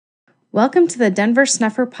Welcome to the Denver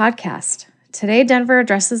Snuffer Podcast. Today, Denver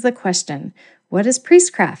addresses the question, what is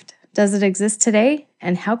priestcraft? Does it exist today?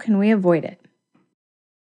 And how can we avoid it?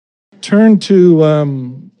 Turn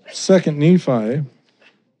to 2 Nephi,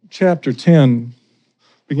 chapter 10,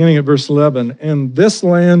 beginning at verse 11. And this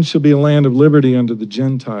land shall be a land of liberty unto the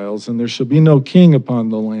Gentiles, and there shall be no king upon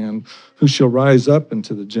the land who shall rise up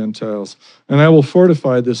unto the Gentiles. And I will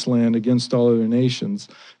fortify this land against all other nations.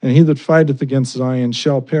 And he that fighteth against Zion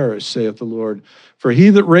shall perish, saith the Lord. For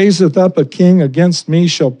he that raiseth up a king against me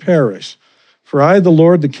shall perish. For I, the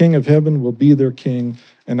Lord, the King of heaven, will be their king,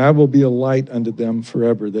 and I will be a light unto them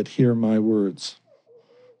forever that hear my words.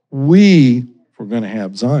 We, if we're going to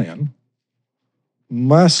have Zion,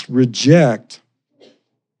 must reject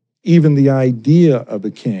even the idea of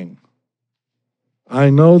a king. I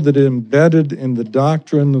know that embedded in the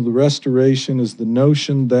doctrine of the restoration is the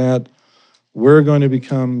notion that we're going to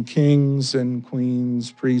become kings and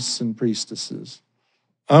queens, priests and priestesses.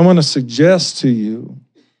 I want to suggest to you,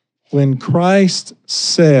 when Christ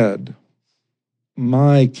said,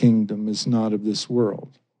 "My kingdom is not of this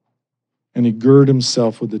world," and he girded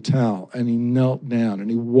himself with a towel, and he knelt down, and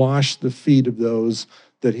he washed the feet of those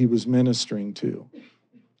that he was ministering to,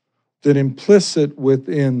 that implicit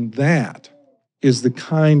within that is the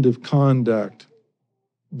kind of conduct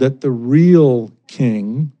that the real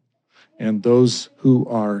king and those who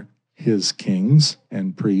are his kings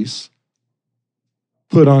and priests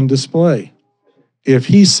put on display. If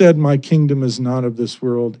he said, "My kingdom is not of this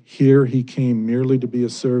world," here he came merely to be a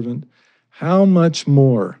servant, how much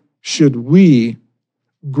more should we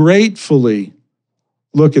gratefully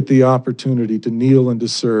look at the opportunity to kneel and to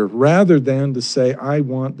serve, rather than to say, "I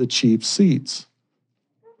want the chief seats,"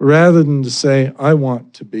 rather than to say, "I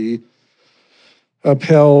want to be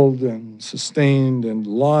upheld and sustained and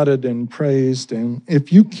lauded and praised." And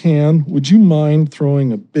if you can, would you mind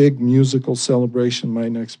throwing a big musical celebration my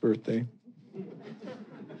next birthday?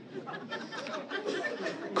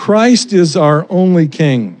 Christ is our only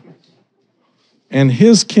king, and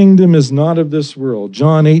his kingdom is not of this world.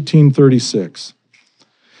 John 18:36.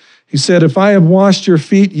 He said, "If I have washed your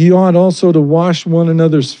feet, ye ought also to wash one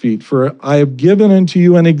another's feet. For I have given unto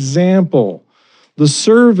you an example. The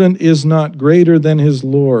servant is not greater than his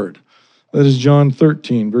Lord." That is John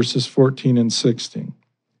 13, verses 14 and 16.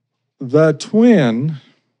 The twin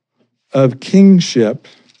of kingship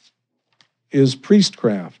is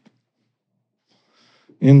priestcraft.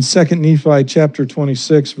 In 2 Nephi chapter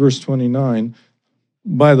 26, verse 29,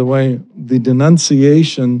 by the way, the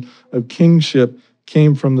denunciation of kingship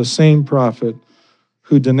came from the same prophet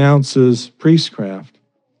who denounces priestcraft.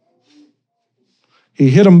 He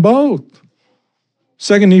hit them both.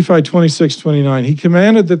 2 Nephi 26:29, he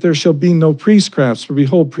commanded that there shall be no priestcrafts. For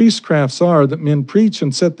behold, priestcrafts are that men preach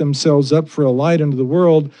and set themselves up for a light unto the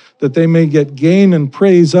world, that they may get gain and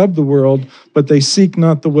praise of the world, but they seek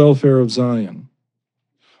not the welfare of Zion.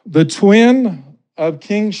 The twin of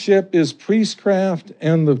kingship is priestcraft,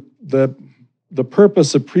 and the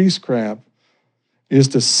purpose of priestcraft is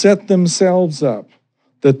to set themselves up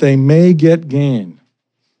that they may get gain.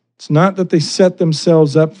 It's not that they set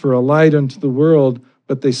themselves up for a light unto the world,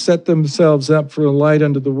 but they set themselves up for a light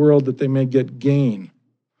unto the world that they may get gain.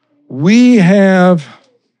 We have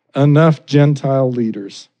enough Gentile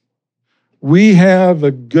leaders. We have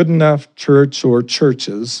a good enough church or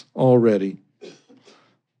churches already.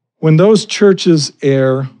 When those churches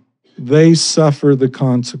err, they suffer the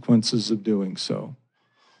consequences of doing so.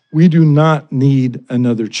 We do not need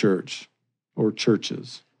another church or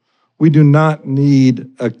churches. We do not need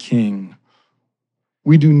a king.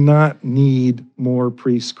 We do not need more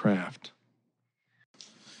priestcraft.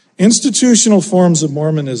 Institutional forms of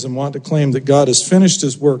Mormonism want to claim that God has finished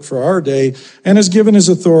his work for our day and has given his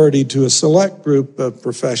authority to a select group of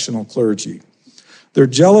professional clergy. Their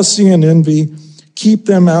jealousy and envy keep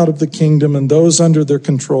them out of the kingdom, and those under their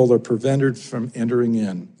control are prevented from entering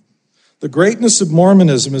in. The greatness of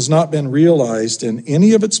Mormonism has not been realized in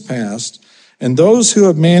any of its past, and those who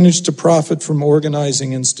have managed to profit from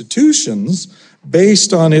organizing institutions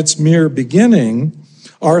based on its mere beginning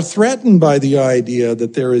are threatened by the idea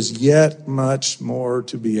that there is yet much more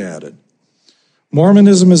to be added.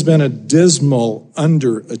 Mormonism has been a dismal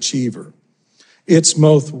underachiever. Its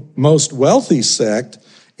most wealthy sect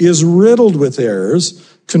is riddled with errors,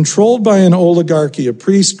 controlled by an oligarchy of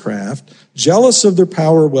priestcraft, jealous of their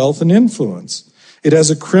power, wealth, and influence. It has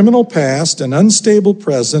a criminal past, an unstable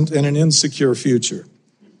present, and an insecure future.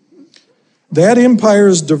 That empire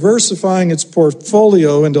is diversifying its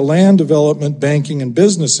portfolio into land development, banking, and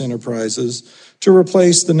business enterprises to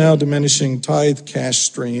replace the now diminishing tithe cash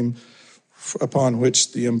stream upon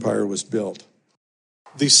which the empire was built.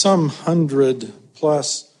 The some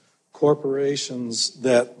 100+ corporations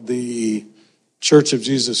that the Church of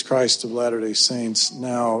Jesus Christ of Latter-day Saints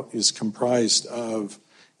now is comprised of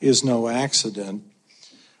is no accident.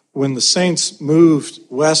 When the saints moved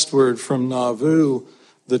westward from Nauvoo,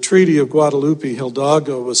 the Treaty of Guadalupe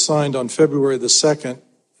Hidalgo was signed on February the 2nd,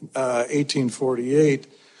 1848,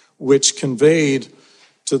 which conveyed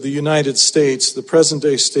to the United States the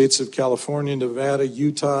present-day states of California, Nevada,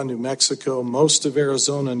 Utah, New Mexico, most of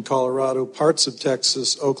Arizona and Colorado, parts of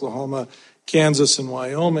Texas, Oklahoma, Kansas, and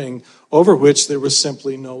Wyoming, over which there was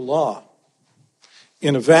simply no law.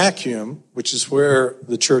 In a vacuum, which is where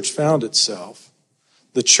the church found itself,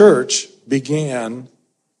 the church began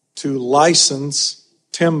to license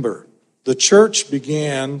timber. The church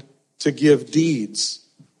began to give deeds.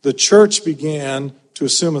 The church began to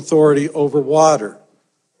assume authority over water.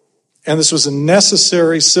 And this was a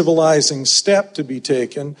necessary civilizing step to be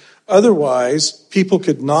taken. Otherwise, people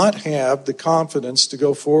could not have the confidence to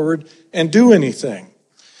go forward and do anything.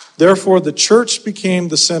 Therefore, the church became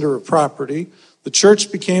the center of property. The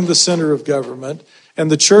church became the center of government. And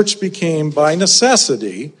the church became, by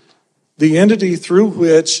necessity, the entity through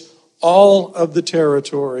which all of the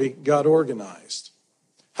territory got organized.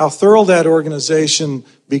 How thorough that organization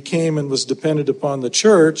became and was dependent upon the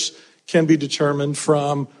church can be determined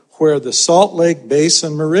from where the Salt Lake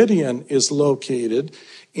Basin Meridian is located,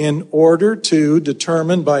 in order to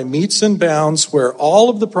determine by metes and bounds where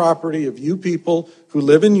all of the property of you people who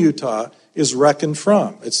live in Utah is reckoned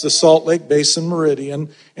from. It's the Salt Lake Basin Meridian,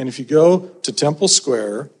 and if you go to Temple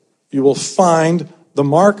Square, you will find the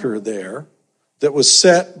marker there that was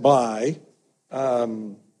set by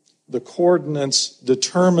the coordinates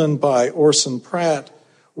determined by Orson Pratt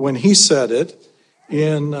when he set it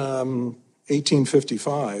in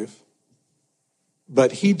 1855.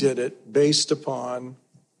 But he did it based upon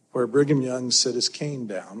where Brigham Young set his cane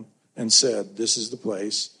down and said, this is the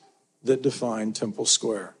place that defined Temple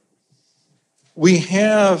Square. We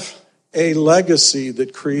have a legacy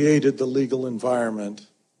that created the legal environment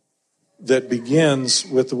that begins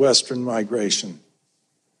with the Western migration.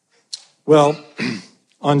 Well,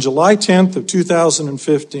 on July 10th of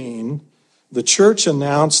 2015, the church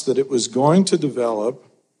announced that it was going to develop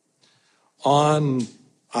on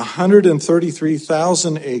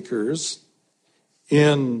 133,000 acres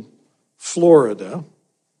in Florida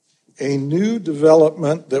a new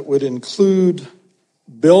development that would include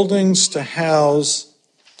buildings to house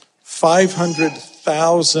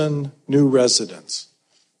 500,000 new residents.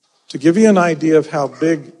 To give you an idea of how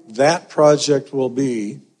big that project will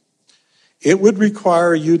be, it would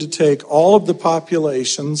require you to take all of the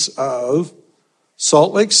populations of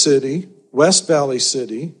Salt Lake City, West Valley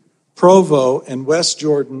City, Provo, and West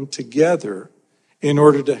Jordan together in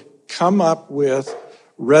order to come up with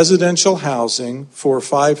residential housing for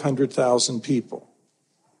 500,000 people.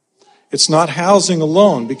 It's not housing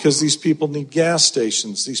alone, because these people need gas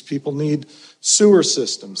stations. These people need sewer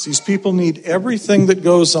systems. These people need everything that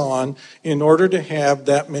goes on in order to have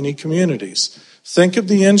that many communities. Think of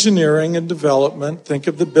the engineering and development. Think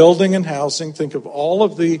of the building and housing. Think of all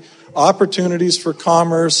of the opportunities for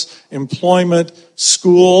commerce, employment,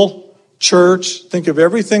 school, church. Think of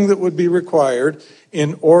everything that would be required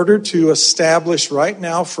in order to establish right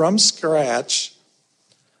now from scratch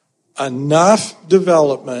enough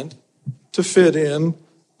development to fit in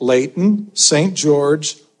Layton, St.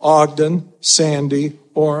 George, Ogden, Sandy,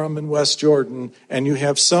 Orem, and West Jordan, and you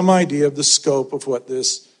have some idea of the scope of what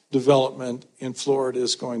this development in Florida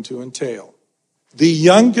is going to entail. The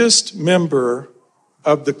youngest member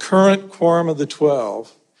of the current Quorum of the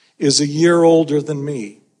 12 is a year older than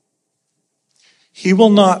me. He will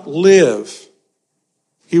not live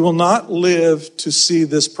to see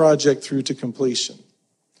this project through to completion.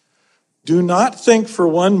 Do not think for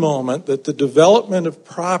one moment that the development of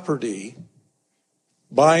property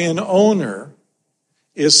by an owner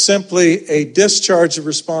is simply a discharge of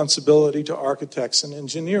responsibility to architects and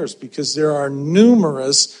engineers, because there are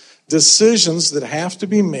numerous decisions that have to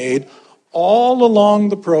be made all along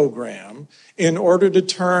the program in order to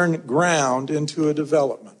turn ground into a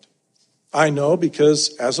development. I know,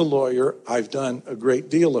 because as a lawyer, I've done a great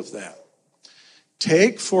deal of that.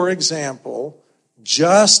 Take, for example,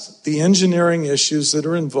 just the engineering issues that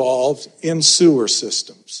are involved in sewer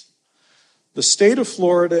systems. The state of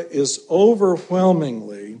Florida is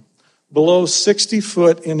overwhelmingly below 60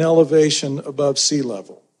 foot in elevation above sea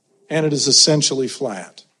level, and it is essentially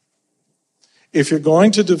flat. If you're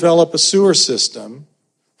going to develop a sewer system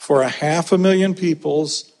for 500,000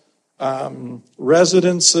 people's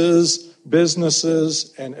residences,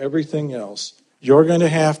 businesses, and everything else, you're going to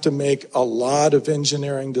have to make a lot of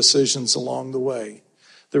engineering decisions along the way.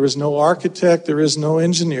 There is no architect, there is no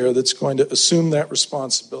engineer that's going to assume that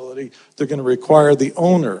responsibility. They're going to require the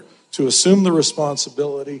owner to assume the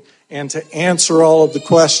responsibility and to answer all of the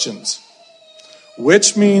questions,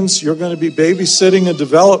 which means you're going to be babysitting a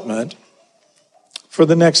development for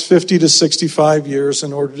the next 50 to 65 years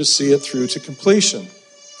in order to see it through to completion.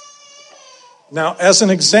 Now, as an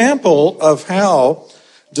example of how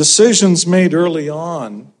decisions made early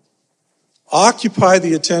on occupy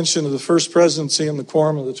the attention of the First Presidency and the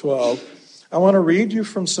Quorum of the 12, I want to read you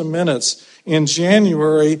from some minutes in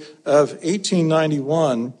January of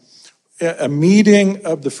 1891, a meeting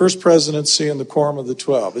of the First Presidency and the Quorum of the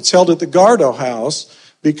 12. It's held at the Gardo House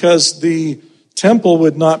because the temple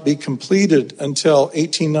would not be completed until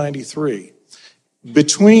 1893.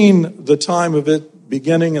 Between the time of it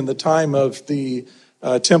beginning and the time of the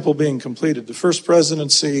temple being completed, the First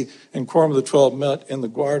Presidency and Quorum of the 12 met in the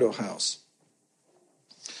Gardo House.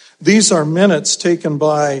 These are minutes taken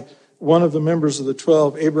by one of the members of the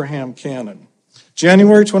 12, Abraham Cannon.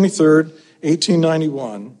 January 23rd,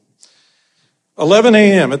 1891, 11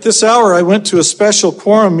 a.m. At this hour, I went to a special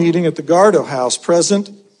quorum meeting at the Gardo House.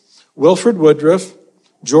 Present, Wilford Woodruff,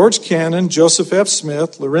 George Cannon, Joseph F.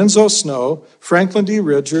 Smith, Lorenzo Snow, Franklin D.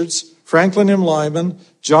 Richards, Franklin M. Lyman,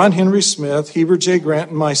 John Henry Smith, Heber J. Grant,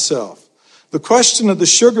 and myself. The question of the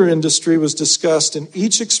sugar industry was discussed, and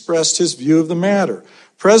each expressed his view of the matter.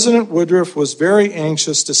 President Woodruff was very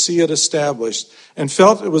anxious to see it established and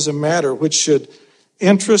felt it was a matter which should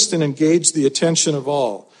interest and engage the attention of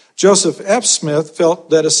all. Joseph F. Smith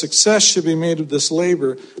felt that a success should be made of this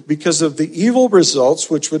labor because of the evil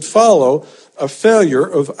results which would follow a failure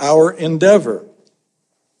of our endeavor.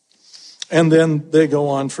 And then they go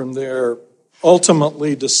on from there,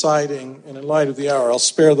 ultimately deciding, and in light of the hour, I'll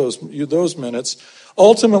spare you those minutes,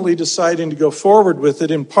 ultimately deciding to go forward with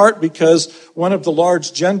it, in part because one of the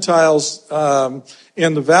large Gentiles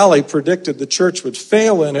in the valley predicted the church would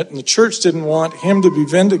fail in it, and the church didn't want him to be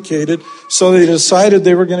vindicated, so they decided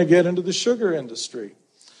they were going to get into the sugar industry.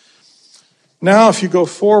 Now, if you go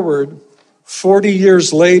forward, 40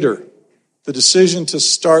 years later, the decision to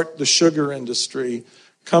start the sugar industry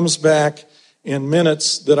comes back in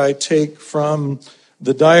minutes that I take from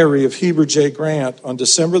the diary of Heber J. Grant on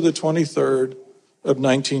December the 23rd of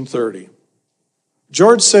 1930.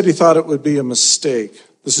 George said he thought it would be a mistake.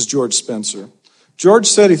 This is George Spencer. George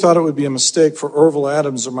said he thought it would be a mistake for Orville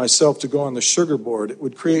Adams or myself to go on the sugar board. It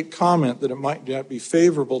would create comment that it might not be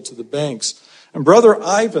favorable to the banks. And Brother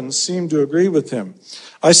Ivan seemed to agree with him.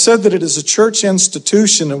 I said that it is a church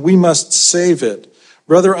institution and we must save it.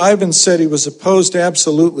 Brother Ivan said he was opposed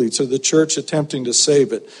absolutely to the church attempting to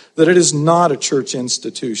save it, that it is not a church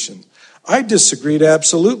institution. I disagreed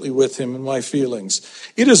absolutely with him in my feelings.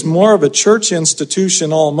 It is more of a church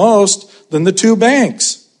institution almost than the two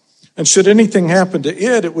banks. And should anything happen to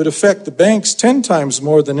it, it would affect the banks 10 times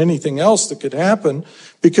more than anything else that could happen,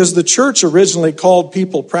 because the church originally called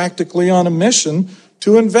people practically on a mission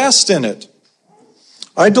to invest in it.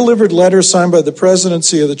 I delivered letters signed by the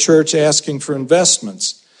presidency of the church asking for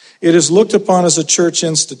investments. It is looked upon as a church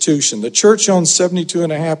institution. The church owns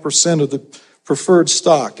 72.5% of the preferred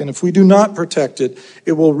stock, and if we do not protect it,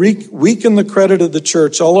 it will weaken the credit of the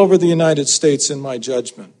church all over the United States, in my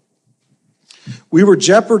judgment. We were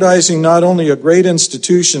jeopardizing not only a great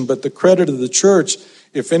institution, but the credit of the church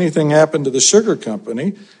if anything happened to the sugar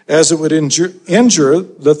company, as it would injure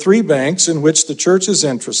the three banks in which the church is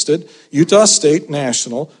interested: Utah State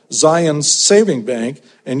National, Zion's Saving Bank,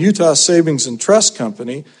 and Utah Savings and Trust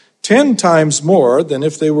Company, 10 times more than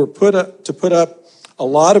if they were put up a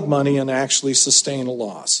lot of money and actually sustain a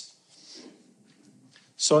loss.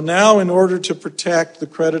 So now, in order to protect the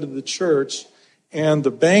credit of the church and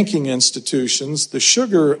the banking institutions, the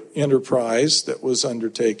sugar enterprise that was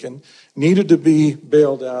undertaken needed to be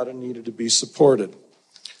bailed out and needed to be supported.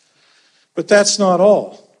 But that's not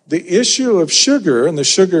all. The issue of sugar and the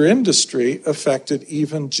sugar industry affected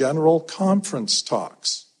even general conference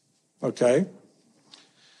talks. Okay?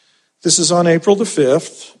 This is on April the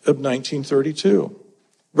 5th of 1932.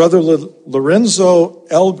 Brother Lorenzo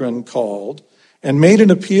Elgren called and made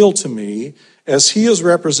an appeal to me, as he is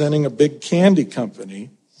representing a big candy company,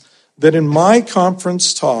 that in my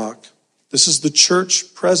conference talk, this is the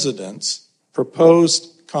church president's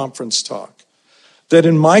proposed conference talk, that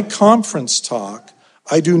in my conference talk,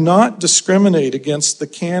 I do not discriminate against the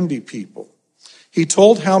candy people. He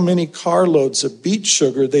told how many carloads of beet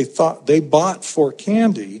sugar they thought they bought for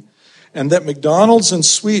candy, and that McDonald's and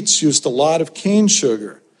Sweets used a lot of cane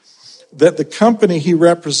sugar, that the company he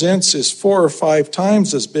represents is 4 or 5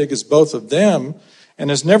 times as big as both of them and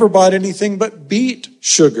has never bought anything but beet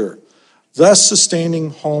sugar, thus sustaining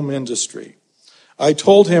home industry. I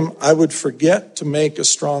told him I would forget to make a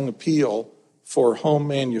strong appeal for home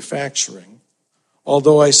manufacturing,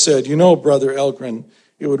 although I said, Brother Elgren,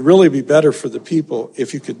 it would really be better for the people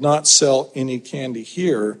if you could not sell any candy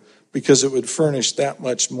here because it would furnish that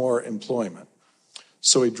much more employment.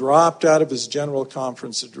 So he dropped out of his general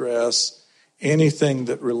conference address anything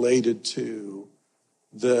that related to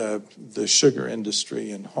the sugar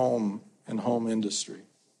industry and home industry.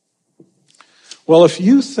 Well, if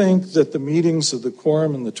you think that the meetings of the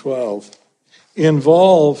Quorum and the 12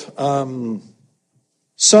 involve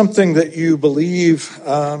something that you believe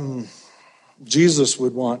Jesus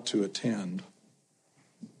would want to attend,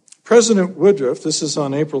 President Woodruff, this is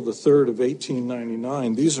on April the 3rd of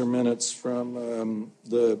 1899. These are minutes from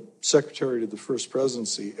the Secretary to the First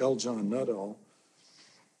Presidency, L. John Nuttall.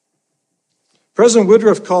 President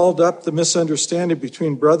Woodruff called up the misunderstanding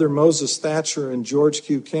between Brother Moses Thatcher and George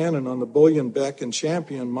Q. Cannon on the Bullion, Beck, and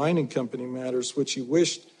Champion Mining Company matters, which he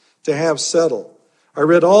wished to have settled. I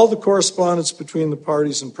read all the correspondence between the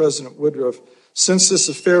parties and President Woodruff since this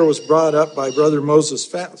affair was brought up by Brother Moses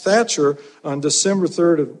Thatcher on December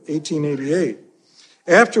 3rd of 1888.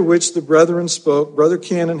 After which the brethren spoke, Brother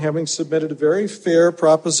Cannon having submitted a very fair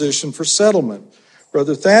proposition for settlement.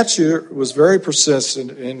 Brother Thatcher was very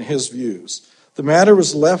persistent in his views. The matter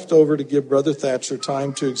was left over to give Brother Thatcher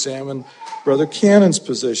time to examine Brother Cannon's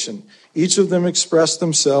position. Each of them expressed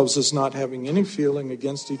themselves as not having any feeling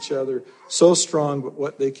against each other so strong but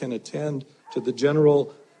what they can attend to the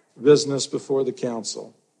general business before the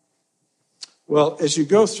council. Well, as you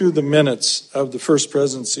go through the minutes of the First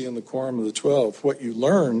Presidency and the Quorum of the 12, what you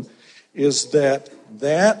learn is that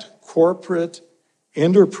corporate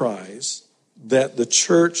enterprise that the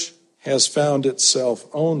church has found itself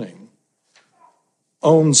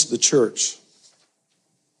owns the church.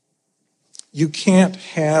 You can't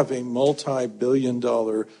have a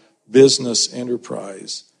multi-billion-dollar business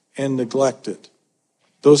enterprise and neglect it.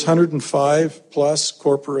 Those 105-plus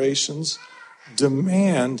corporations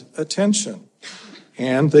demand attention,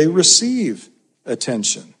 and they receive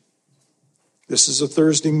attention. This is a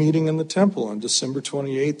Thursday meeting in the temple on December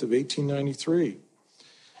 28th of 1893.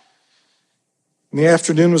 In the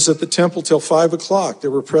afternoon was at the temple till 5 o'clock.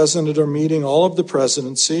 There were present at our meeting all of the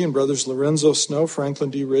presidency and brothers Lorenzo Snow,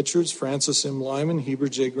 Franklin D. Richards, Francis M. Lyman, Heber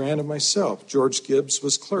J. Grant, and myself. George Gibbs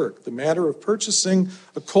was clerk. The matter of purchasing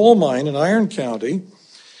a coal mine in Iron County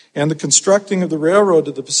and the constructing of the railroad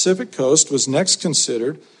to the Pacific coast was next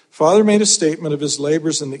considered. Father made a statement of his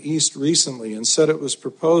labors in the East recently and said it was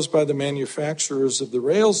proposed by the manufacturers of the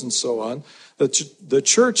rails and so on that the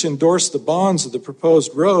church endorsed the bonds of the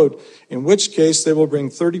proposed road, in which case they will bring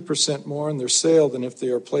 30% more in their sale than if they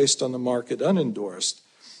are placed on the market unendorsed.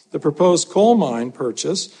 The proposed coal mine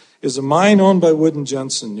purchase is a mine owned by Wood and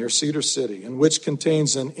Jensen near Cedar City, and which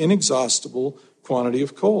contains an inexhaustible quantity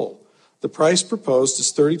of coal. The price proposed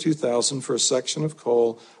is $32,000 for a section of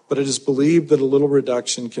coal, but it is believed that a little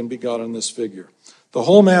reduction can be got on this figure. The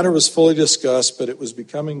whole matter was fully discussed, but it was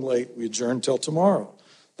becoming late. We adjourned till tomorrow.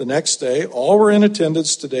 The next day, all were in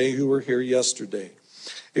attendance today who were here yesterday.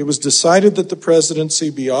 It was decided that the presidency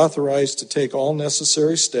be authorized to take all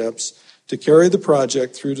necessary steps to carry the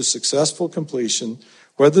project through to successful completion,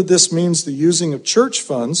 whether this means the using of church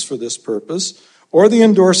funds for this purpose or the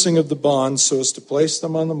endorsing of the bonds so as to place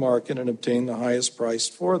them on the market and obtain the highest price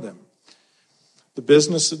for them. The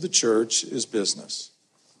business of the church is business.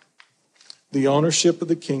 The ownership of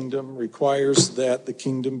the kingdom requires that the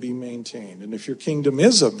kingdom be maintained. And if your kingdom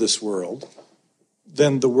is of this world,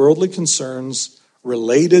 then the worldly concerns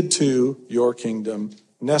related to your kingdom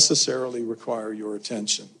necessarily require your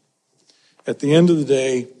attention. At the end of the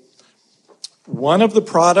day, one of the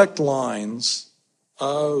product lines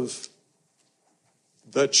of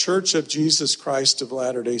the Church of Jesus Christ of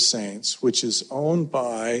Latter-day Saints, which is owned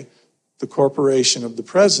by the corporation of the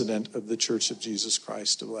president of the Church of Jesus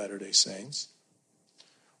Christ of Latter-day Saints,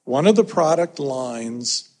 one of the product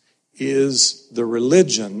lines is the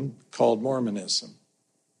religion called Mormonism.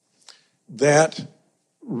 That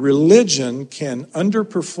religion can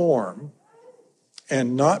underperform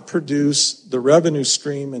and not produce the revenue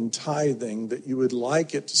stream in tithing that you would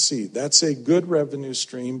like it to see. That's a good revenue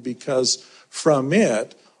stream because from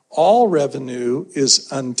it, all revenue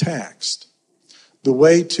is untaxed. The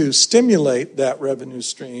way to stimulate that revenue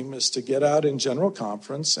stream is to get out in general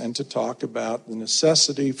conference and to talk about the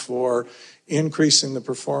necessity for increasing the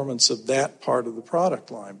performance of that part of the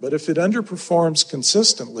product line. But if it underperforms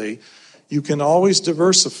consistently, you can always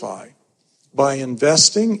diversify by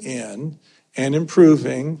investing in and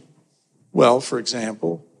improving, well, for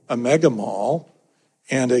example, a mega mall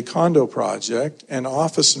and a condo project, an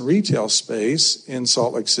office and retail space in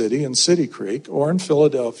Salt Lake City and City Creek, or in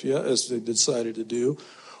Philadelphia, as they decided to do,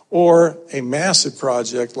 or a massive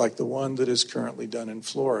project like the one that is currently done in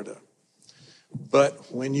Florida.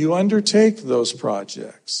 But when you undertake those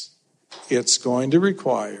projects, it's going to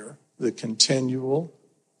require the continual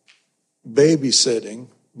babysitting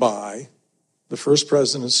by the First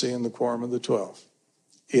Presidency and the Quorum of the 12.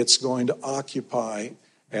 It's going to occupy,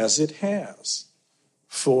 as it has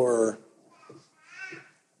for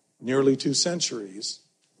nearly 2 centuries,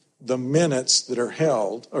 the minutes that are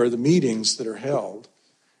held, or the meetings that are held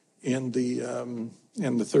in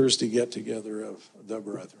the Thursday get-together of the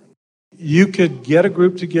brethren. You could get a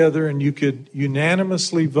group together and you could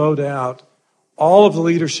unanimously vote out all of the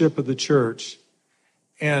leadership of the church,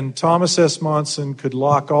 and Thomas S. Monson could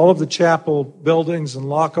lock all of the chapel buildings and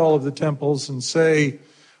lock all of the temples and say,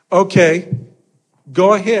 okay,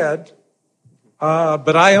 go ahead,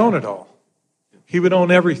 but I own it all. He would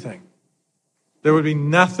own everything. There would be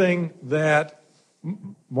nothing that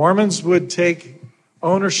Mormons would take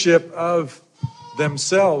ownership of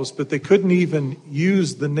themselves, but they couldn't even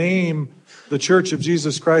use the name the Church of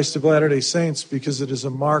Jesus Christ of Latter-day Saints because it is a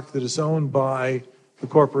mark that is owned by the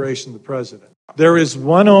corporation, the president. There is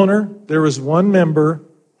one owner, there is one member,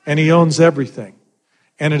 and he owns everything.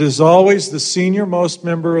 And it is always the senior most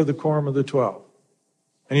member of the Quorum of the 12.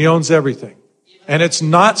 And he owns everything. And it's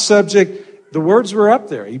not subject, the words were up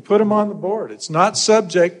there. He put them on the board. It's not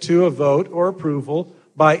subject to a vote or approval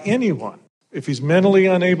by anyone. If he's mentally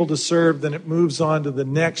unable to serve, then it moves on to the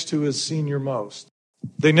next who is senior most.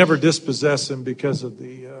 They never dispossess him because of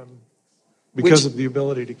the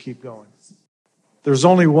ability to keep going. There's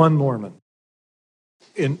only one Mormon.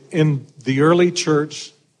 In the early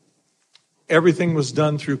church, everything was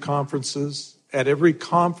done through conferences. At every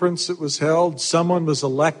conference that was held, someone was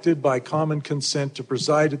elected by common consent to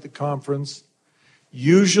preside at the conference.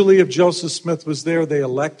 Usually, if Joseph Smith was there, they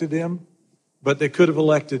elected him, but they could have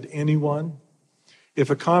elected anyone. If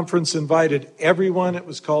a conference invited everyone, it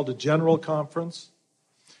was called a general conference.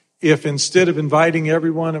 If instead of inviting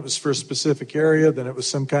everyone, it was for a specific area, then it was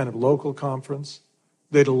some kind of local conference.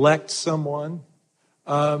 They'd elect someone.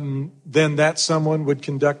 Then that someone would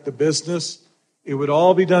conduct the business. It would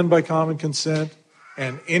all be done by common consent,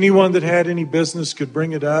 and anyone that had any business could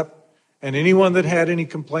bring it up, and anyone that had any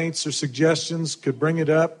complaints or suggestions could bring it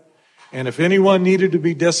up, and if anyone needed to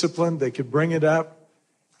be disciplined, they could bring it up.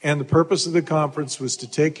 And the purpose of the conference was to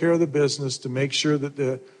take care of the business, to make sure that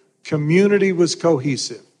the community was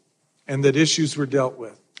cohesive and that issues were dealt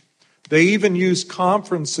with. They even used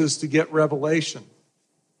conferences to get revelation.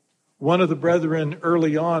 One of the brethren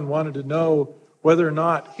early on wanted to know whether or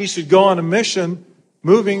not he should go on a mission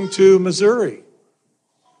moving to Missouri.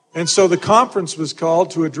 And so the conference was called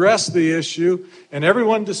to address the issue, and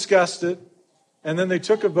everyone discussed it, and then they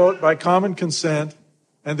took a vote by common consent,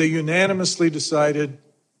 and they unanimously decided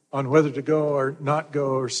on whether to go or not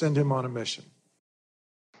go or send him on a mission.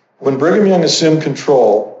 When Brigham Young assumed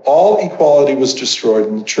control, all equality was destroyed,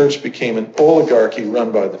 and the church became an oligarchy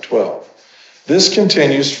run by the 12. This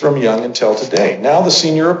continues from Young until today. Now the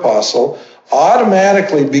senior apostle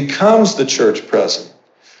automatically becomes the church president.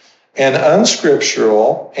 An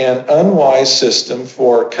unscriptural and unwise system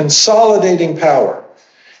for consolidating power.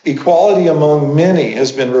 Equality among many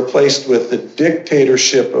has been replaced with the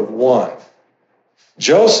dictatorship of one.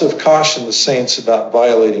 Joseph cautioned the saints about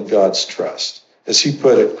violating God's trust. As he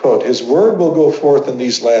put it, quote, "His word will go forth in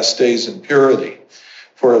these last days in purity.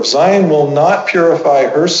 For if Zion will not purify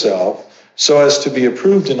herself so as to be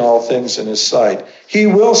approved in all things in his sight, he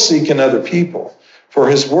will seek another people. For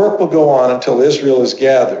his work will go on until Israel is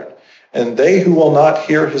gathered. And they who will not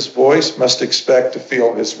hear his voice must expect to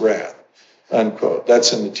feel his wrath." Unquote.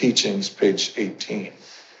 That's in the Teachings, page 18.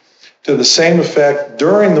 To the same effect,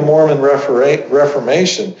 during the Mormon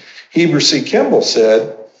Reformation, Heber C. Kimball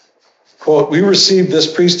said, quote, "We receive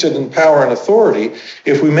this priesthood in power and authority.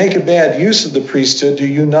 If we make a bad use of the priesthood, do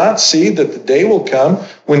you not see that the day will come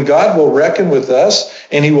when God will reckon with us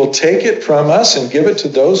and he will take it from us and give it to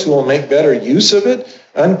those who will make better use of it?"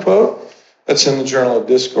 Unquote. That's in the Journal of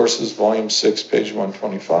Discourses, volume 6, page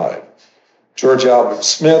 125. George Albert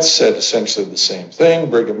Smith said essentially the same thing.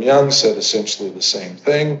 Brigham Young said essentially the same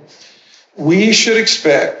thing. We should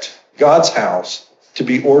expect God's house to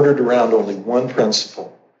be ordered around only one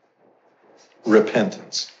principle: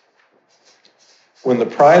 repentance. When the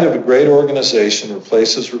pride of a great organization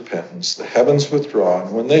replaces repentance, the heavens withdraw,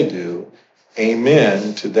 and when they do,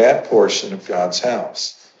 amen to that portion of God's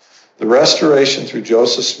house. The restoration through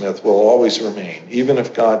Joseph Smith will always remain, even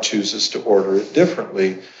if God chooses to order it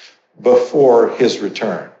differently before his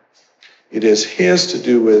return. It is his to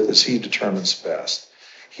do with as he determines best.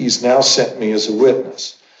 He's now sent me as a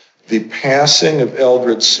witness. The passing of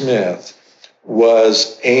Eldred Smith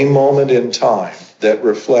was a moment in time that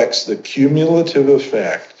reflects the cumulative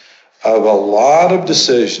effect of a lot of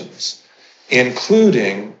decisions,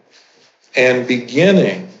 including and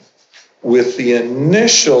beginning with the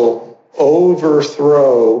initial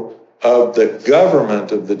overthrow of the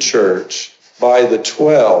government of the church by the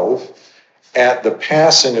 12 at the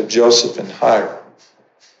passing of Joseph and Hiram,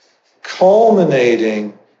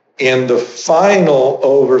 culminating in the final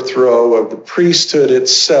overthrow of the priesthood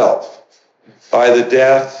itself by the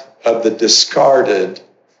death of the discarded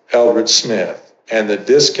Eldred Smith and the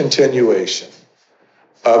discontinuation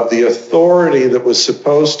of the authority that was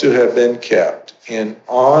supposed to have been kept in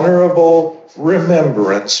honorable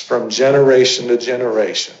remembrance from generation to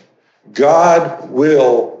generation. God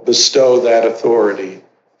will bestow that authority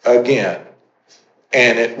again,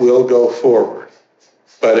 and it will go forward.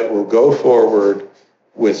 But it will go forward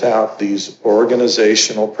without these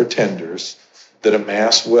organizational pretenders that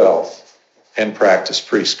amass wealth and practice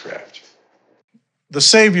priestcraft. The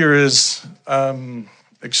Savior is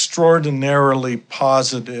extraordinarily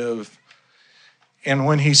positive, and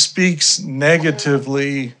when he speaks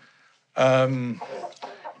negatively,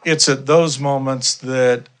 it's at those moments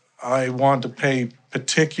that I want to pay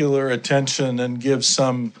particular attention and give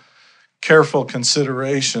some careful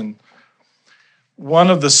consideration.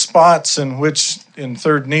 One of the spots in which, in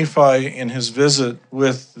 3rd Nephi, in his visit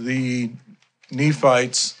with the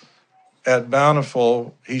Nephites at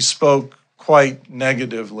Bountiful, he spoke quite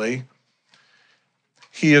negatively.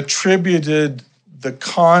 He attributed the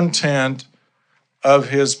content of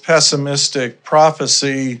his pessimistic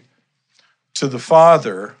prophecy to the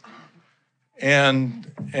Father, and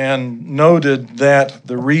noted that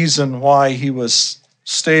the reason why he was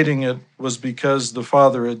stating it was because the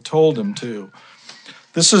Father had told him to.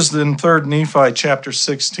 This is in 3rd Nephi chapter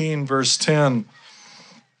 16, verse 10.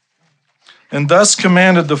 And thus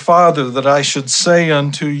commanded the Father that I should say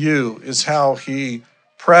unto you, is how he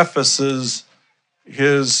prefaces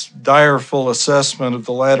his direful assessment of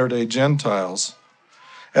the latter-day Gentiles.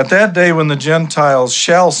 At that day when the Gentiles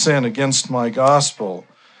shall sin against my gospel,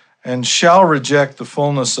 and shall reject the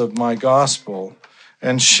fullness of my gospel,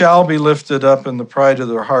 and shall be lifted up in the pride of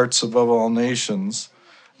their hearts above all nations,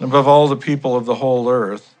 and above all the people of the whole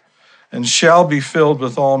earth, and shall be filled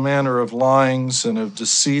with all manner of lyings, and of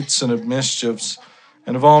deceits, and of mischiefs,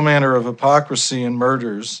 and of all manner of hypocrisy, and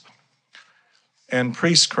murders, and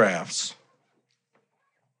priestcrafts.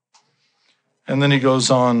 And then he goes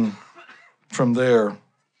on from there.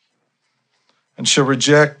 And shall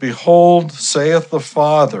reject, behold, saith the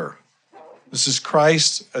Father. This is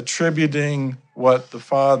Christ attributing what the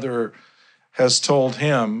Father has told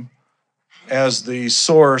him as the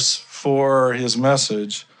source for his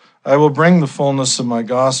message. I will bring the fullness of my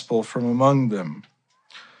gospel from among them.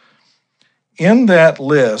 In that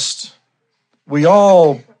list, we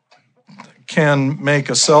all can make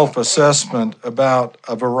a self-assessment about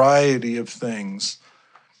a variety of things.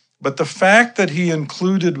 But the fact that he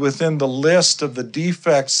included within the list of the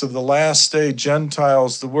defects of the last day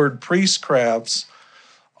Gentiles the word priestcrafts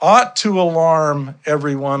ought to alarm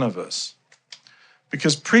every one of us.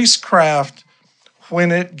 Because priestcraft,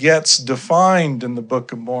 when it gets defined in the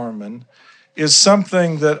Book of Mormon, is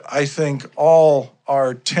something that I think all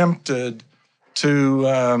are tempted to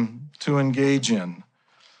engage in.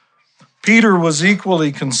 Peter was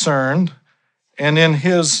equally concerned, and in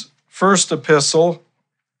his first epistle,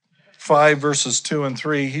 5 verses 2 and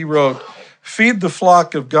 3, he wrote, "Feed the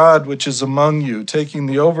flock of God which is among you, taking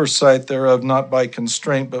the oversight thereof not by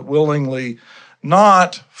constraint, but willingly,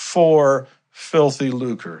 not for filthy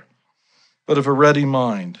lucre, but of a ready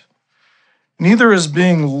mind. Neither as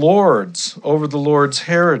being lords over the Lord's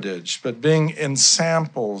heritage, but being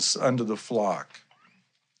ensamples unto the flock."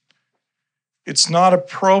 It's not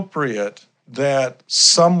appropriate that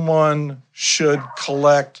someone should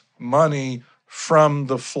collect money from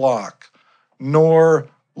the flock, nor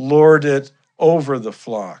lord it over the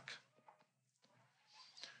flock.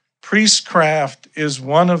 Priestcraft is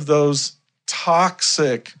one of those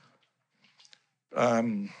toxic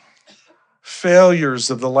failures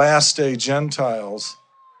of the last day Gentiles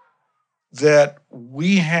that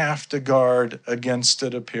we have to guard against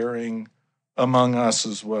it appearing among us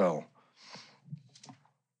as well.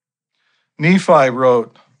 Nephi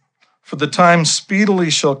wrote, "For the time speedily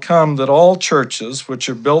shall come that all churches which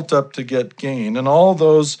are built up to get gain, and all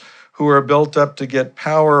those who are built up to get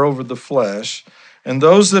power over the flesh, and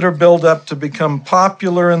those that are built up to become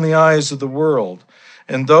popular in the eyes of the world,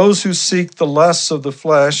 and those who seek the lusts of the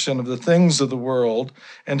flesh and of the things of the world,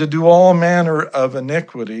 and to do all manner of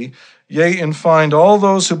iniquity, yea, and find all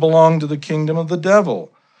those who belong to the kingdom of the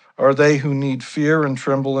devil are they who need fear and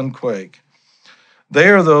tremble and quake. They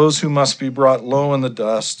are those who must be brought low in the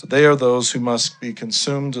dust. They are those who must be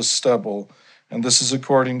consumed as stubble. And this is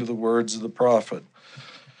according to the words of the prophet.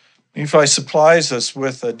 Nephi supplies us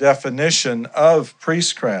with a definition of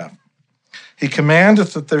priestcraft. He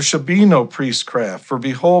commandeth that there shall be no priestcraft, for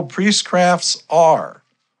behold, priestcrafts are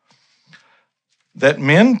that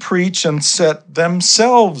men preach and set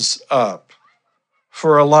themselves up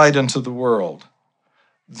for a light unto the world,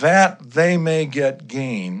 that they may get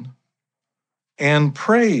gain and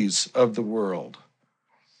praise of the world,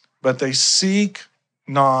 but they seek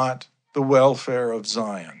not the welfare of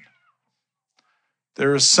Zion.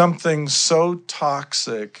 There is something so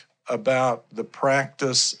toxic about the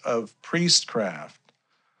practice of priestcraft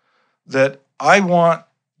that I want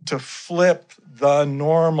to flip the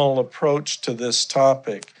normal approach to this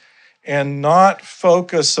topic and not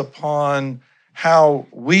focus upon how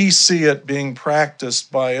we see it being practiced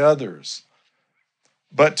by others,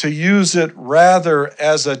 but to use it rather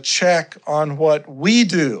as a check on what we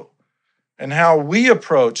do and how we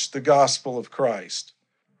approach the gospel of Christ.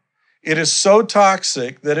 It is so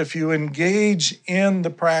toxic that if you engage in the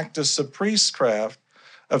practice of priestcraft,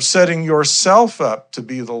 of setting yourself up to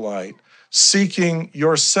be the light, seeking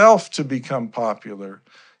yourself to become popular,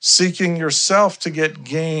 seeking yourself to get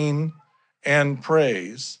gain and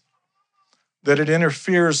praise, that it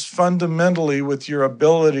interferes fundamentally with your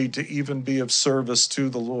ability to even be of service to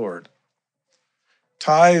the Lord.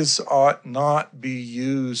 Tithes ought not be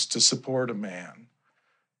used to support a man.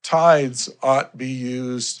 Tithes ought be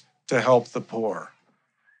used to help the poor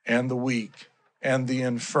and the weak and the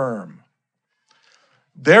infirm.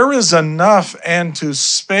 There is enough and to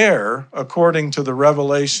spare, according to the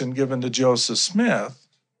revelation given to Joseph Smith,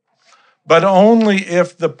 but only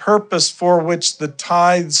if the purpose for which the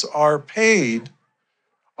tithes are paid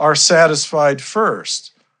are satisfied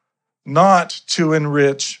first, not to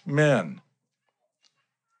enrich men.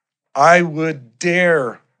 I would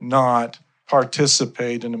dare not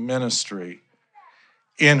participate in a ministry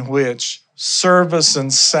in which service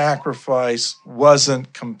and sacrifice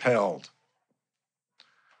wasn't compelled.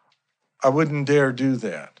 I wouldn't dare do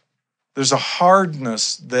that. There's a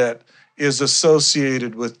hardness that is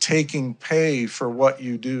associated with taking pay for what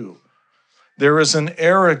you do. There is an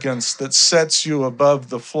arrogance that sets you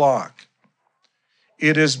above the flock.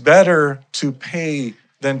 It is better to pay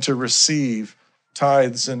than to receive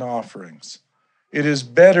tithes and offerings. It is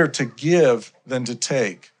better to give than to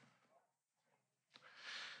take.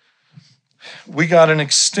 We got an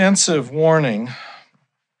extensive warning.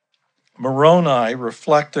 Moroni,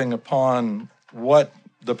 reflecting upon what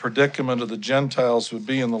the predicament of the Gentiles would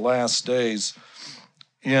be in the last days,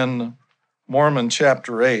 in Mormon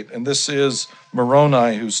chapter 8, and this is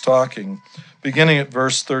Moroni who's talking, beginning at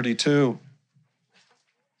verse 32.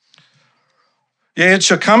 Yea, it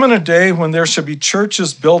shall come in a day when there shall be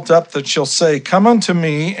churches built up that shall say, Come unto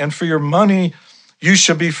me, and for your money you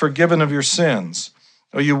shall be forgiven of your sins.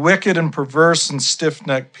 O you wicked and perverse and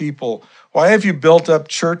stiff-necked people, why have you built up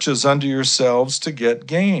churches unto yourselves to get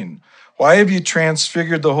gain? Why have you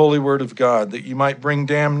transfigured the holy word of God, that you might bring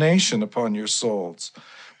damnation upon your souls?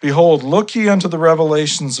 Behold, look ye unto the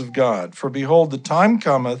revelations of God, for behold, the time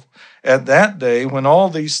cometh at that day when all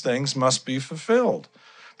these things must be fulfilled.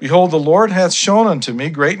 Behold, the Lord hath shown unto me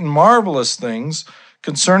great and marvelous things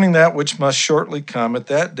concerning that which must shortly come at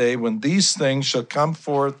that day when these things shall come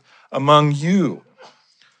forth among you.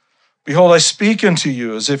 Behold, I speak unto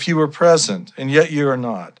you as if you were present, and yet you are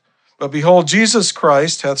not. But behold, Jesus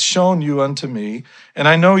Christ hath shown you unto me, and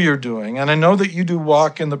I know your doing, and I know that you do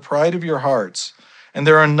walk in the pride of your hearts. And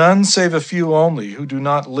there are none save a few only who do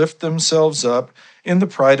not lift themselves up in the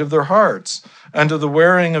pride of their hearts, unto the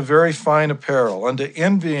wearing of very fine apparel, unto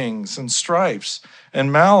envyings and strifes,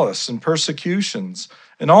 and malice and persecutions,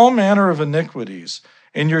 and all manner of iniquities.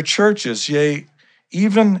 In your churches, yea,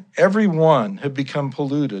 even every one have become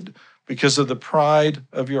polluted, because of the pride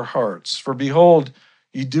of your hearts. For behold,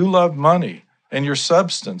 ye do love money, and your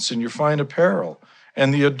substance, and your fine apparel,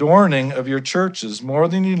 and the adorning of your churches, more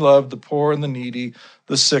than ye love the poor and the needy,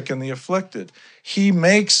 the sick and the afflicted. He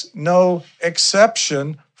makes no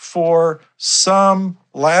exception for some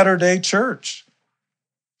Latter-day Church.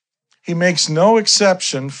 He makes no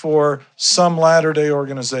exception for some Latter-day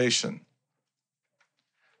organization.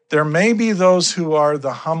 There may be those who are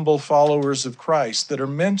the humble followers of Christ that are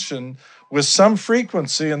mentioned with some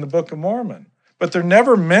frequency in the Book of Mormon, but they're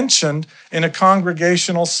never mentioned in a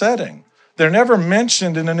congregational setting. They're never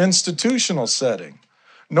mentioned in an institutional setting.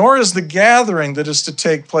 nor is the gathering that is to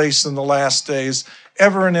take place in the last days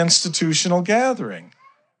ever an institutional gathering.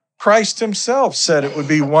 Christ himself said it would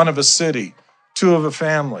be one of a city, two of a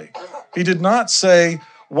family. He did not say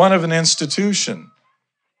one of an institution.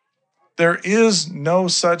 There is no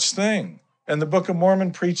such thing, and the Book of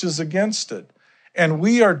Mormon preaches against it. And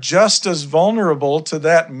we are just as vulnerable to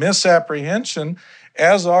that misapprehension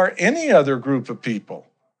as are any other group of people.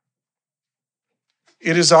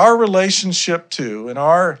 It is our relationship to and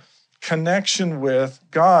our connection with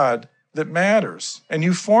God that matters. And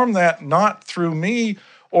you form that not through me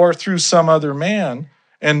or through some other man,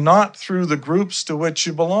 and not through the groups to which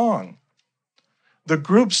you belong. The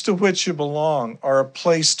groups to which you belong are a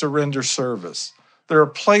place to render service. They're a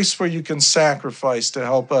place where you can sacrifice to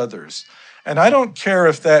help others. And I don't care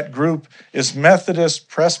if that group is Methodist,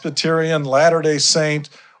 Presbyterian, Latter-day Saint,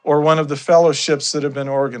 or one of the fellowships that have been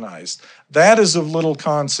organized. That is of little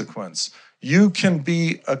consequence. You can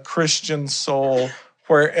be a Christian soul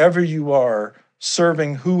wherever you are,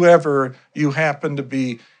 serving whoever you happen to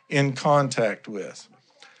be in contact with.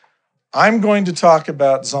 I'm going to talk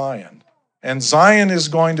about Zion, and Zion is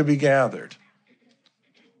going to be gathered.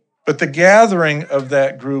 But the gathering of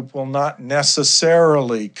that group will not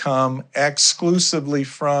necessarily come exclusively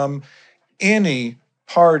from any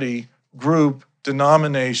party, group,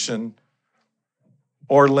 denomination,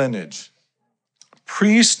 or lineage.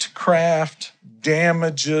 Priestcraft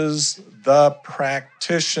damages the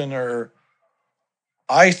practitioner,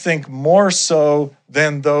 I think, more so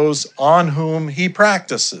than those on whom he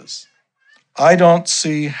practices. I don't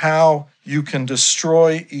see how you can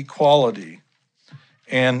destroy equality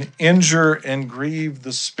and injure and grieve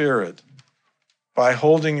the Spirit by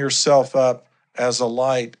holding yourself up as a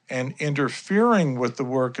light and interfering with the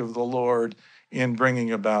work of the Lord in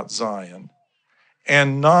bringing about Zion,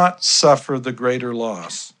 and not suffer the greater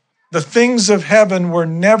loss. The things of heaven were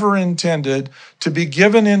never intended to be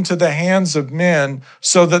given into the hands of men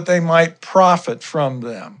so that they might profit from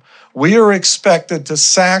them. We are expected to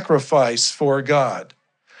sacrifice for God.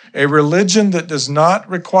 A religion that does not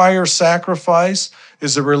require sacrifice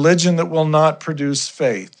is a religion that will not produce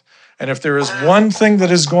faith. And if there is one thing that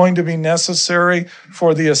is going to be necessary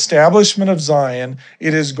for the establishment of Zion,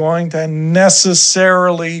 it is going to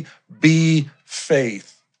necessarily be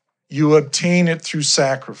faith. You obtain it through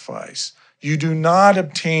sacrifice. You do not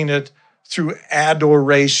obtain it through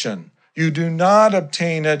adoration. You do not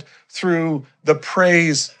obtain it through the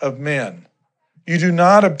praise of men. You do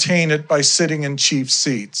not obtain it by sitting in chief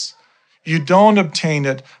seats. You don't obtain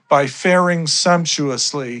it by faring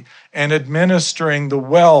sumptuously and administering the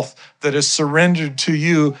wealth that is surrendered to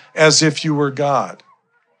you as if you were God.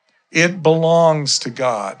 It belongs to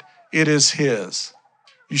God. It is His.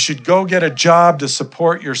 You should go get a job to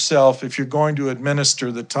support yourself if you're going to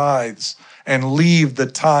administer the tithes, and leave the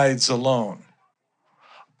tithes alone.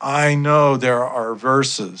 I know there are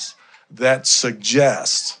verses that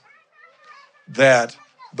suggest that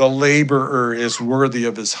the laborer is worthy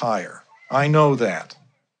of his hire. I know that.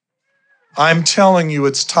 I'm telling you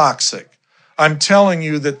it's toxic. I'm telling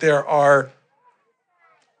you that there are,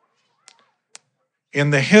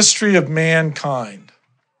 in the history of mankind,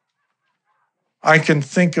 I can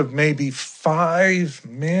think of maybe 5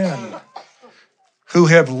 men who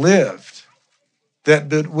have lived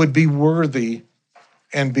that would be worthy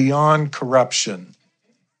and beyond corruption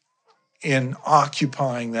in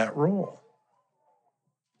occupying that role.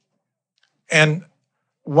 And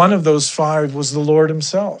one of those 5 was the Lord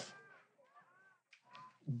himself.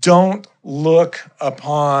 Don't look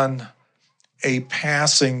upon a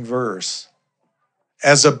passing verse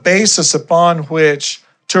as a basis upon which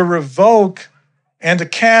to revoke and to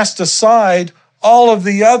cast aside all of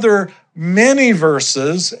the other many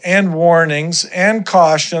verses and warnings and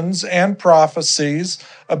cautions and prophecies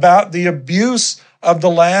about the abuse of the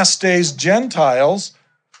last days Gentiles,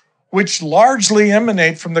 which largely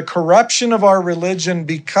emanate from the corruption of our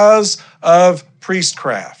because of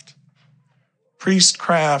priestcraft.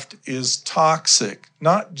 Priestcraft is toxic,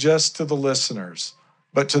 not just to the listeners,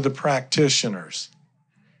 but to the practitioners.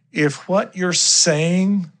 If what you're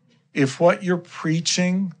saying, if what you're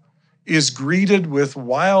preaching is greeted with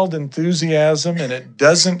wild enthusiasm and it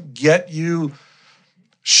doesn't get you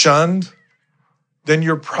shunned, then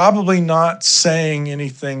you're probably not saying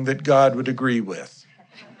anything that God would agree with.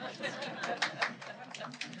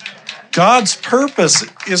 God's purpose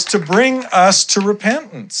is to bring us to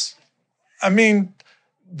repentance. I mean,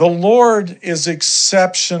 the Lord is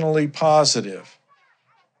exceptionally positive.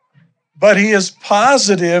 But he is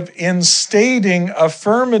positive in stating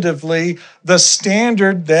affirmatively the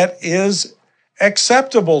standard that is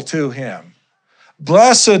acceptable to him.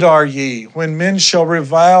 Blessed are ye when men shall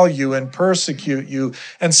revile you and persecute you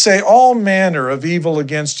and say all manner of evil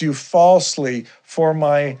against you falsely for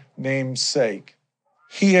my name's sake.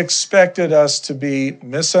 He expected us to be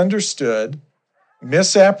misunderstood,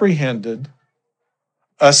 misapprehended,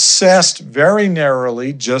 assessed very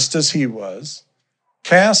narrowly, just as he was,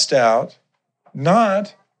 cast out,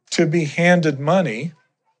 not to be handed money,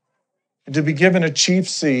 and to be given a chief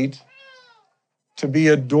seat, to be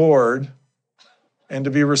adored, and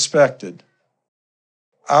to be respected.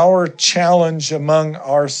 Our challenge among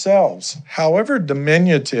ourselves, however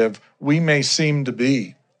diminutive we may seem to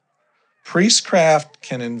be, priestcraft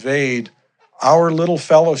can invade our little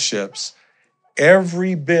fellowships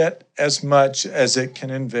every bit as much as it can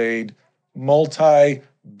invade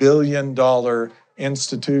multi-billion-dollar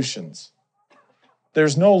institutions.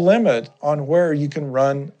 There's no limit on where you can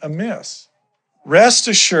run amiss. Rest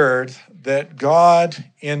assured that God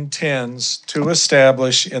intends to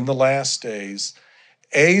establish in the last days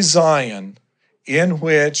a Zion in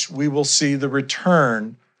which we will see the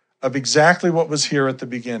return of exactly what was here at the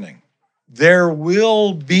beginning. There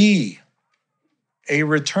will be a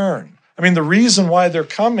return. I mean, the reason why they're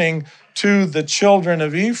coming to the children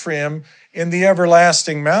of Ephraim in the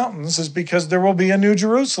everlasting mountains is because there will be a new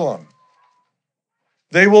Jerusalem.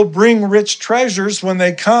 They will bring rich treasures when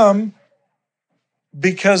they come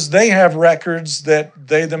because they have records that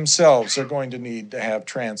they themselves are going to need to have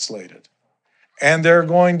translated. And they're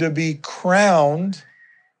going to be crowned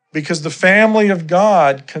because the family of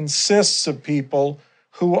God consists of people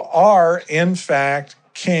who are, in fact,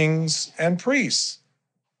 kings and priests.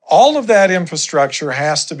 All of that infrastructure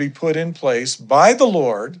has to be put in place by the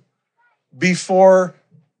Lord before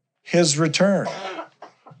his return.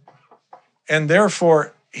 And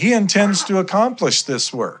therefore, he intends to accomplish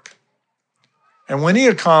this work. And when he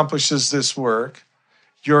accomplishes this work,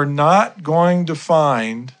 you're not going to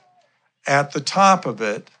find at the top of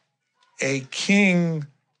it a king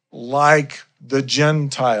like the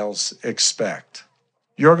Gentiles expect.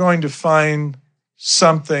 You're going to find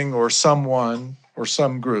something or someone or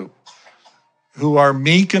some group who are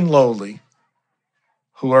meek and lowly,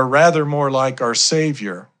 who are rather more like our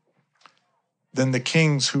Savior than the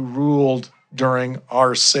kings who ruled during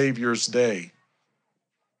our Savior's day.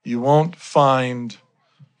 You won't find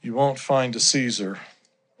a Caesar,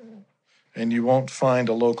 and you won't find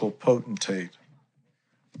a local potentate.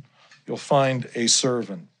 You'll find a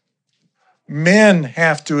servant. Men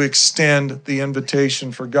have to extend the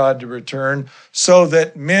invitation for God to return so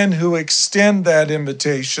that men who extend that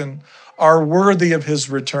invitation are worthy of his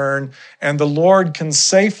return, and the Lord can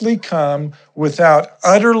safely come without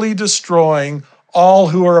utterly destroying all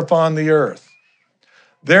who are upon the earth.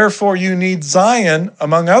 Therefore, you need Zion,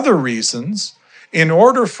 among other reasons, in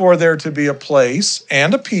order for there to be a place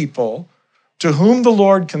and a people to whom the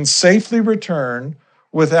Lord can safely return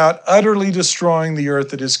without utterly destroying the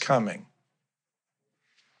earth that is coming.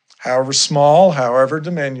 However small, however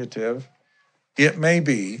diminutive it may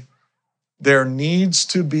be, there needs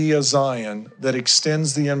to be a Zion that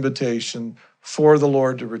extends the invitation for the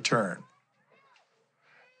Lord to return.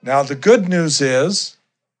 Now, the good news is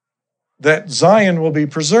that Zion will be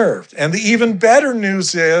preserved. And the even better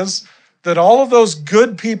news is that all of those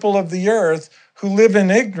good people of the earth who live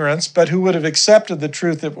in ignorance, but who would have accepted the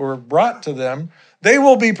truth that were brought to them, they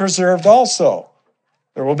will be preserved also.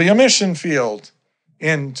 There will be a mission field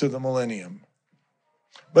into the millennium.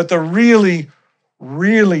 But the really,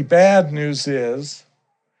 really bad news is,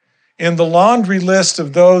 in the laundry list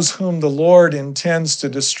of those whom the Lord intends to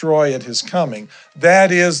destroy at his coming,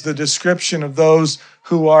 that is the description of those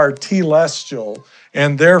who are telestial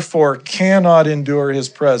and therefore cannot endure his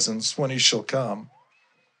presence when he shall come.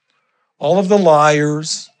 All of the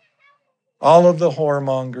liars, all of the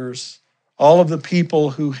whoremongers, all of the people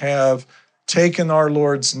who have taken our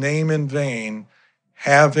Lord's name in vain,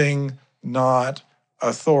 having not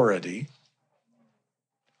authority.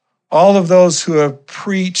 All of those who have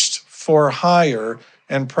preached for hire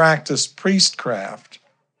and practiced priestcraft.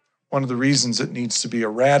 One of the reasons it needs to be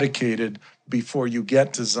eradicated before you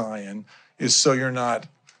get to Zion is so you're not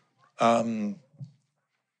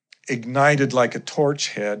ignited like a torch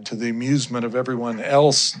head to the amusement of everyone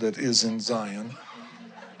else that is in Zion.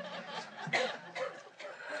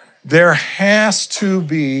 There has to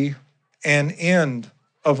be an end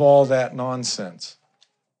of all that nonsense.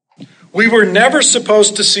 We were never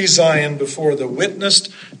supposed to see Zion before the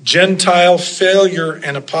witnessed Gentile failure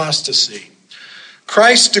and apostasy.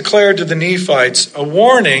 Christ declared to the Nephites a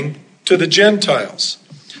warning to the Gentiles,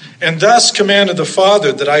 and thus commanded the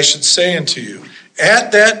Father that I should say unto you,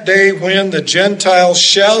 at that day when the Gentiles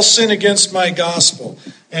shall sin against my gospel,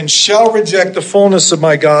 and shall reject the fullness of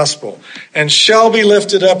my gospel, and shall be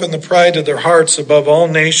lifted up in the pride of their hearts above all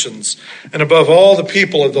nations, and above all the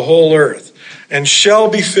people of the whole earth, and shall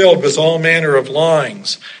be filled with all manner of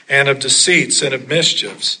lyings, and of deceits, and of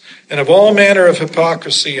mischiefs, and of all manner of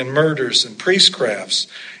hypocrisy, and murders, and priestcrafts,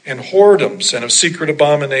 and whoredoms, and of secret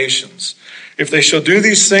abominations. If they shall do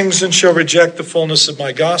these things, and shall reject the fullness of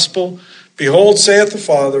my gospel, behold, saith the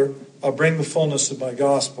Father, I'll bring the fullness of my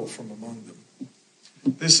gospel from among them.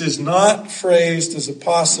 This is not phrased as a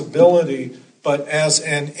possibility, but as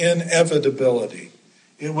an inevitability.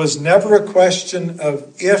 It was never a question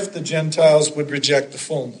of if the Gentiles would reject the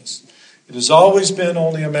fullness. It has always been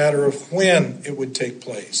only a matter of when it would take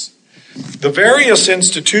place. The various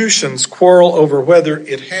institutions quarrel over whether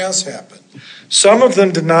it has happened. Some of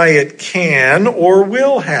them deny it can or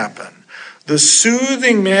will happen. The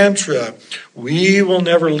soothing mantra, "We will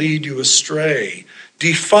never lead you astray,"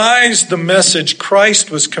 defies the message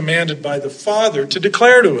Christ was commanded by the Father to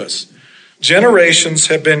declare to us. Generations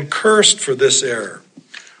have been cursed for this error.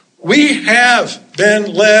 We have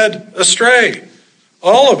been led astray.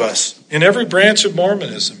 All of us, in every branch of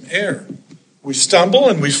Mormonism, err. We stumble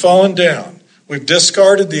and we've fallen down. We've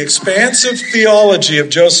discarded the expansive theology of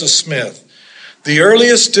Joseph Smith. The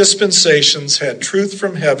earliest dispensations had truth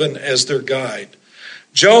from heaven as their guide.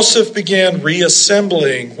 Joseph began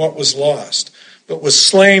reassembling what was lost, but was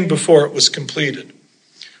slain before it was completed.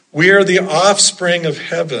 We are the offspring of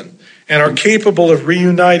heaven and are capable of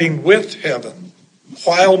reuniting with heaven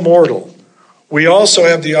while mortal. We also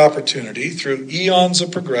have the opportunity, through eons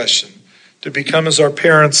of progression, to become as our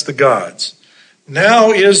parents, the gods.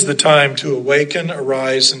 Now is the time to awaken,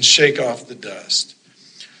 arise, and shake off the dust.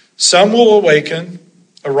 Some will awaken,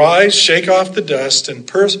 arise, shake off the dust, and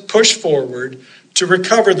push forward to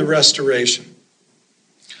recover the restoration.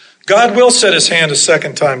 God will set his hand a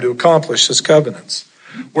second time to accomplish his covenants.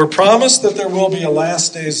 We're promised that there will be a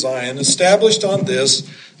last day Zion established on this,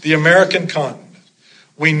 the American continent.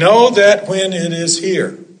 We know that when it is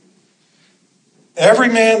here, every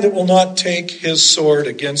man that will not take his sword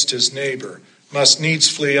against his neighbor must needs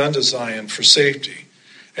flee unto Zion for safety.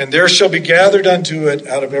 And there shall be gathered unto it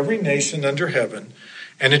out of every nation under heaven,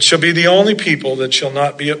 and it shall be the only people that shall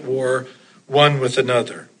not be at war one with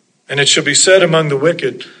another. And it shall be said among the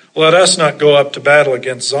wicked, let us not go up to battle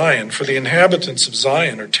against Zion, for the inhabitants of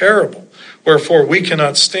Zion are terrible, wherefore we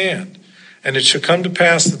cannot stand. And it shall come to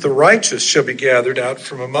pass that the righteous shall be gathered out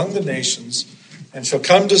from among the nations, and shall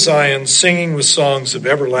come to Zion singing with songs of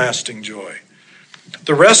everlasting joy.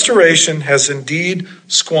 The restoration has indeed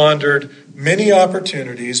squandered many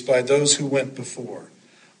opportunities by those who went before.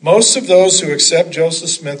 Most of those who accept Joseph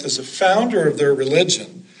Smith as a founder of their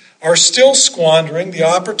religion are still squandering the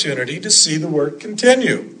opportunity to see the work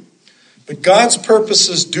continue. But God's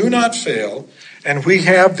purposes do not fail, and we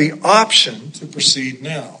have the option to proceed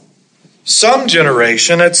now. Some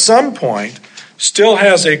generation at some point still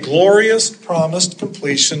has a glorious promised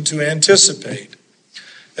completion to anticipate.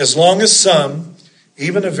 As long as some,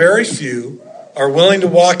 even a very few, are willing to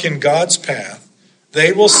walk in God's path,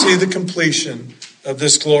 they will see the completion of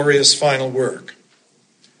this glorious final work.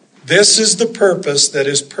 This is the purpose that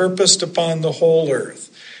is purposed upon the whole earth,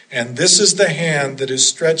 and this is the hand that is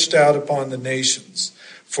stretched out upon the nations.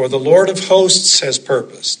 For the Lord of hosts has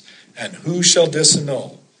purposed, and who shall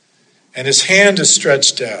disannul? And his hand is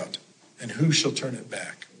stretched out, and who shall turn it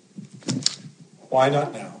back? Why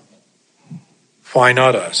not now? Why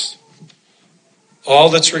not us? All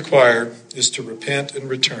that's required is to repent and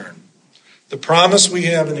return. The promise we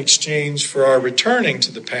have in exchange for our returning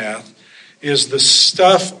to the path is the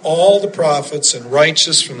stuff all the prophets and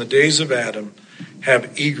righteous from the days of Adam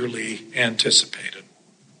have eagerly anticipated.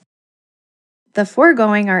 The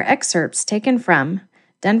foregoing are excerpts taken from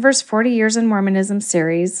Denver's 40 Years in Mormonism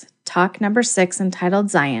series, Talk number 6,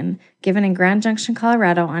 entitled Zion, given in Grand Junction,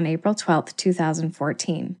 Colorado on April 12,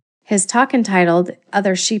 2014. His talk entitled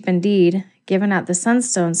Other Sheep Indeed, given at the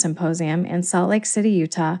Sunstone Symposium in Salt Lake City,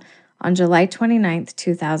 Utah on July 29,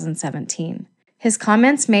 2017. His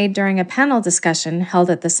comments made during a panel discussion held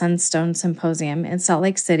at the Sunstone Symposium in Salt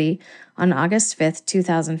Lake City on August 5,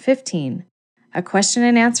 2015. A question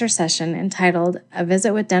and answer session entitled A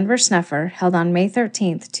Visit with Denver Snuffer held on May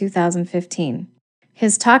 13, 2015.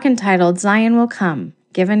 His talk entitled Zion Will Come,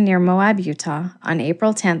 given near Moab, Utah on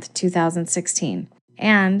April 10, 2016.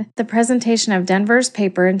 And the presentation of Denver's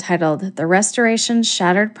paper entitled The Restoration's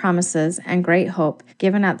Shattered Promises and Great Hope,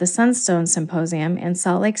 given at the Sunstone Symposium in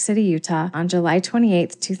Salt Lake City, Utah on July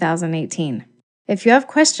 28, 2018. If you have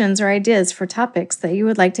questions or ideas for topics that you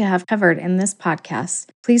would like to have covered in this podcast,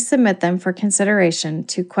 please submit them for consideration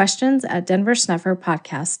to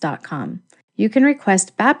questions@denversnufferpodcast.com. You can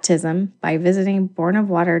request baptism by visiting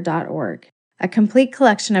bornofwater.org. A complete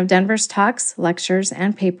collection of Denver's talks, lectures,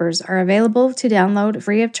 and papers are available to download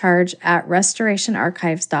free of charge at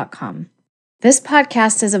restorationarchives.com. This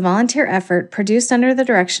podcast is a volunteer effort produced under the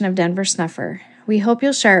direction of Denver Snuffer. We hope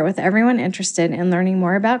you'll share it with everyone interested in learning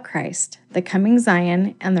more about Christ, the coming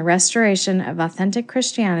Zion, and the restoration of authentic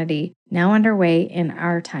Christianity now underway in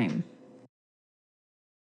our time.